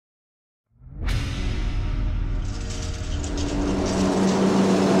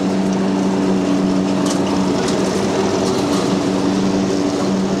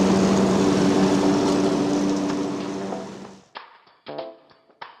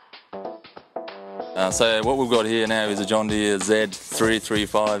So what we've got here now is a John Deere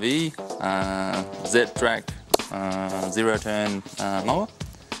Z335E Z-track zero-turn mower.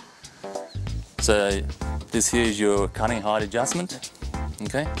 So this here is your cutting height adjustment.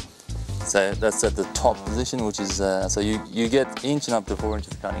 Okay, so that's at the top position, which is so you get inch and up to 4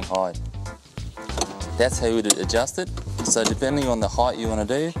 inches cutting height. That's how you would adjust it. So depending on the height you want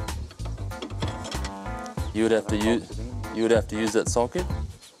to do, you would have to use that socket.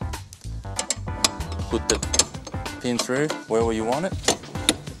 Put the pin through wherever you want it,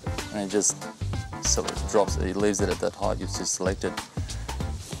 and it just sort of drops it. It leaves it at that height you've just selected.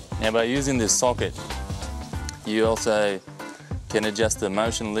 Now, by using this socket, you also can adjust the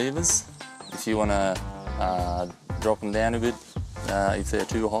motion levers if you want to drop them down a bit if they're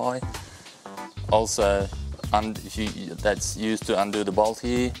too high. Also, that's used to undo the bolt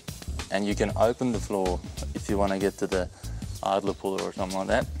here, and you can open the floor if you want to get to the idler puller or something like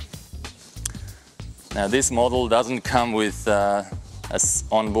that. Now, this model doesn't come with an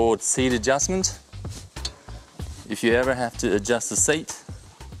onboard seat adjustment. If you ever have to adjust the seat,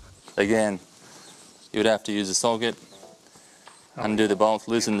 again, you would have to use a socket, undo the bolt,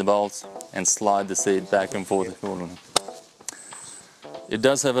 loosen the bolts, and slide the seat back and forth accordingly. It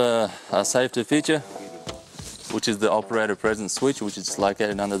does have a safety feature, which is the operator presence switch, which is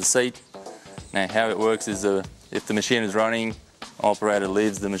located under the seat. Now, how it works is if the machine is running, operator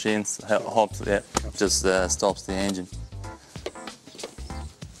leaves the machine, hops out, just stops the engine.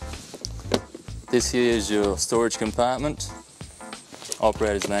 This here is your storage compartment.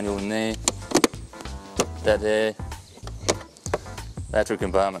 Operator's manual in there. That there, battery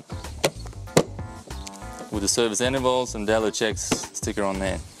compartment. With the service intervals and daily checks sticker on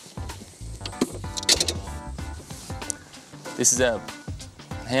there. This is our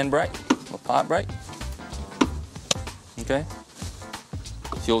handbrake or part brake. Okay.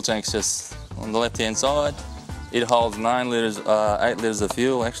 Fuel tank's just on the left hand side. It holds 8 litres of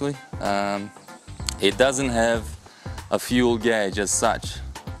fuel actually. It doesn't have a fuel gauge as such,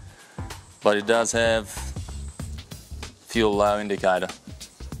 but it does have fuel low indicator.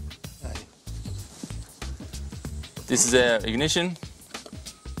 This is our ignition,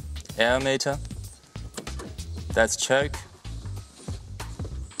 hour meter, that's choke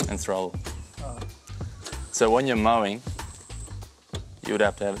and throttle. So when you're mowing, you would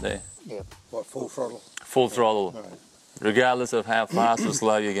have to have it there. Yeah, what, full throttle? Full throttle, Right. regardless of how fast or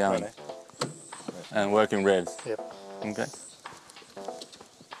slow you're going. Right. And working revs. Yep. Okay.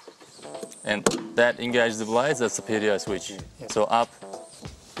 And that engages the blades, that's the PTO switch. Yep. So up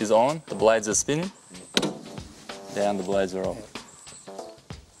is on, the blades are spinning, down the blades are off. Yep.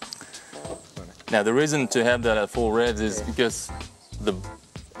 Now the reason to have that at full revs is because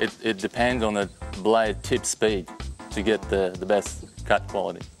it depends on the blade tip speed to get the best cut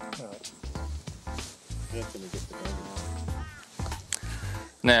quality. Right.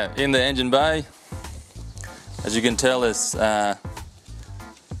 Now in the engine bay, as you can tell, it's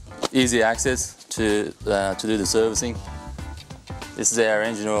easy access to do the servicing. This is our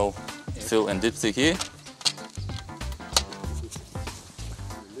engine oil fill and dipstick here.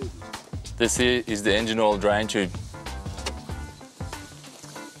 This here is the engine oil drain tube.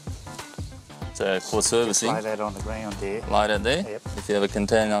 So for servicing, Just lay that on the ground there. lay that there. Yep. If you have a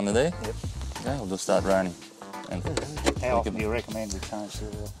container under there, Yep. okay, we'll just start running. And How often do you recommend we change the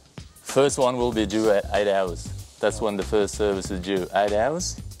oil? first one will be due at 8 hours. That's when the first service is due, 8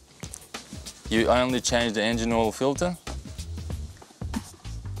 hours. You only change the engine oil filter,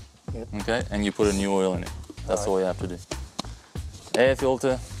 Yep. okay, and you put a new oil in it. That's Right. all you have to do. Air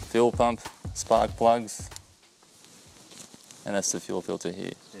filter, fuel pump, spark plugs, and that's the fuel filter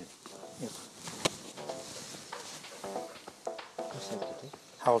here. Yep.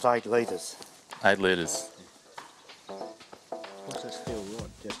 Holds 8 litres. 8 litres. What's that steel rod?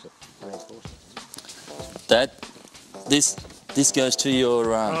 Just a reinforcement? This goes to your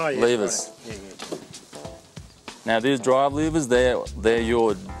levers. Right. Yeah. Now these drive levers, they're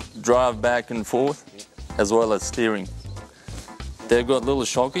your drive back and forth, as well as steering. They've got little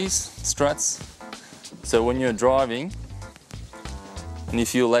shockies, struts, so when you're driving, and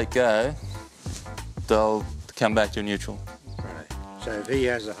if you let go, they'll come back to neutral. Right. So if he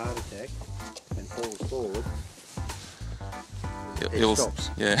has a heart attack and falls forward, it stops.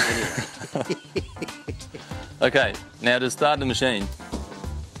 Yeah. Okay, now to start the machine,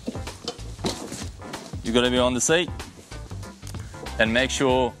 you've got to be on the seat and make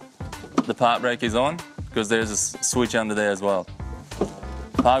sure the park brake is on, because there's a switch under there as well.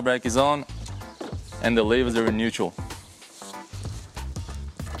 Park brake is on and the levers are in neutral.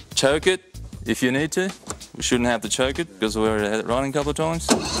 Choke it if you need to. We shouldn't have to choke it because we already had it running a couple of times.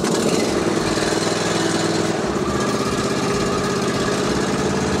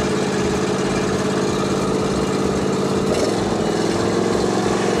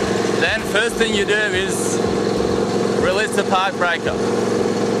 thing you do is release the park breaker.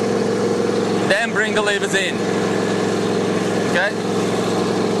 Then bring the levers in. Okay?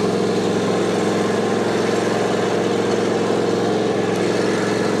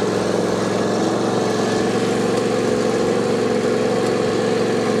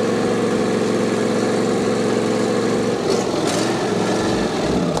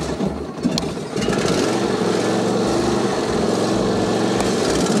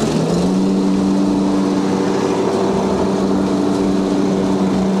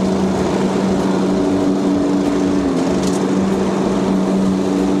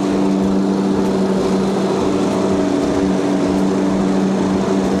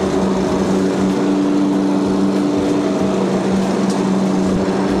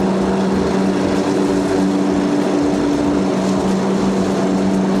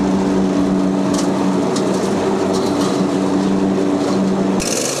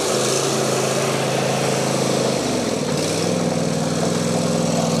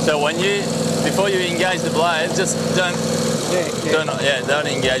 So before you engage the blade, just don't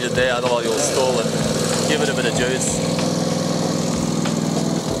engage it there, otherwise you'll stall it. Give it a bit of juice.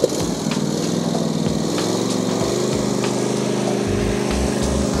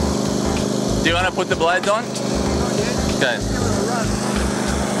 Do you want to put the blades on? Not yet. Okay. Give it a run.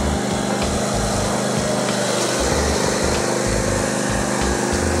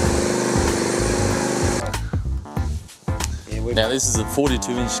 Now this is a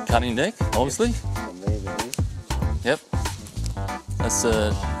 42-inch cutting deck, obviously. From there to here. Yep. That's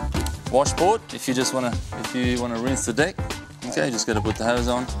a washboard. If you want to rinse the deck, okay, you just got to put the hose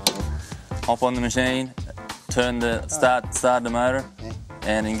on, hop on the machine, start the motor,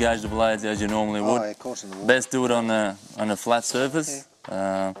 and engage the blades as you normally would. Oh, of course, in the water. Best do it on a flat surface.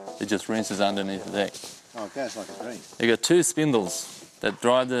 It just rinses underneath the deck. Oh, it goes like a dream. You got two spindles that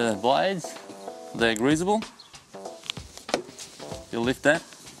drive the blades. They're greasable. You lift that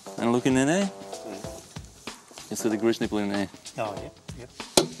and look in there. You see the grease nipple in there. Oh, yeah. Yep.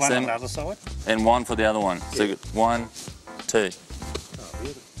 One on the other side? And one for the other one. So you got 1, 2. Oh,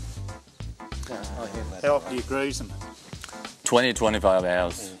 beautiful. How often do you grease them? 20, 25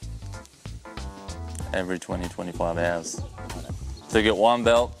 hours. Every 20, 25 hours. So you get one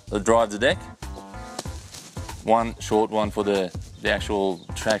belt that drives the deck, one short one for the actual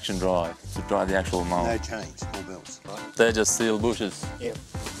traction drive, to drive the actual mower. No chains, all belts, right? They're just sealed bushes. Yep.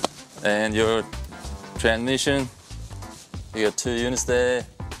 And your transmission, you got 2 units there,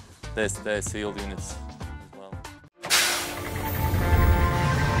 they're sealed units.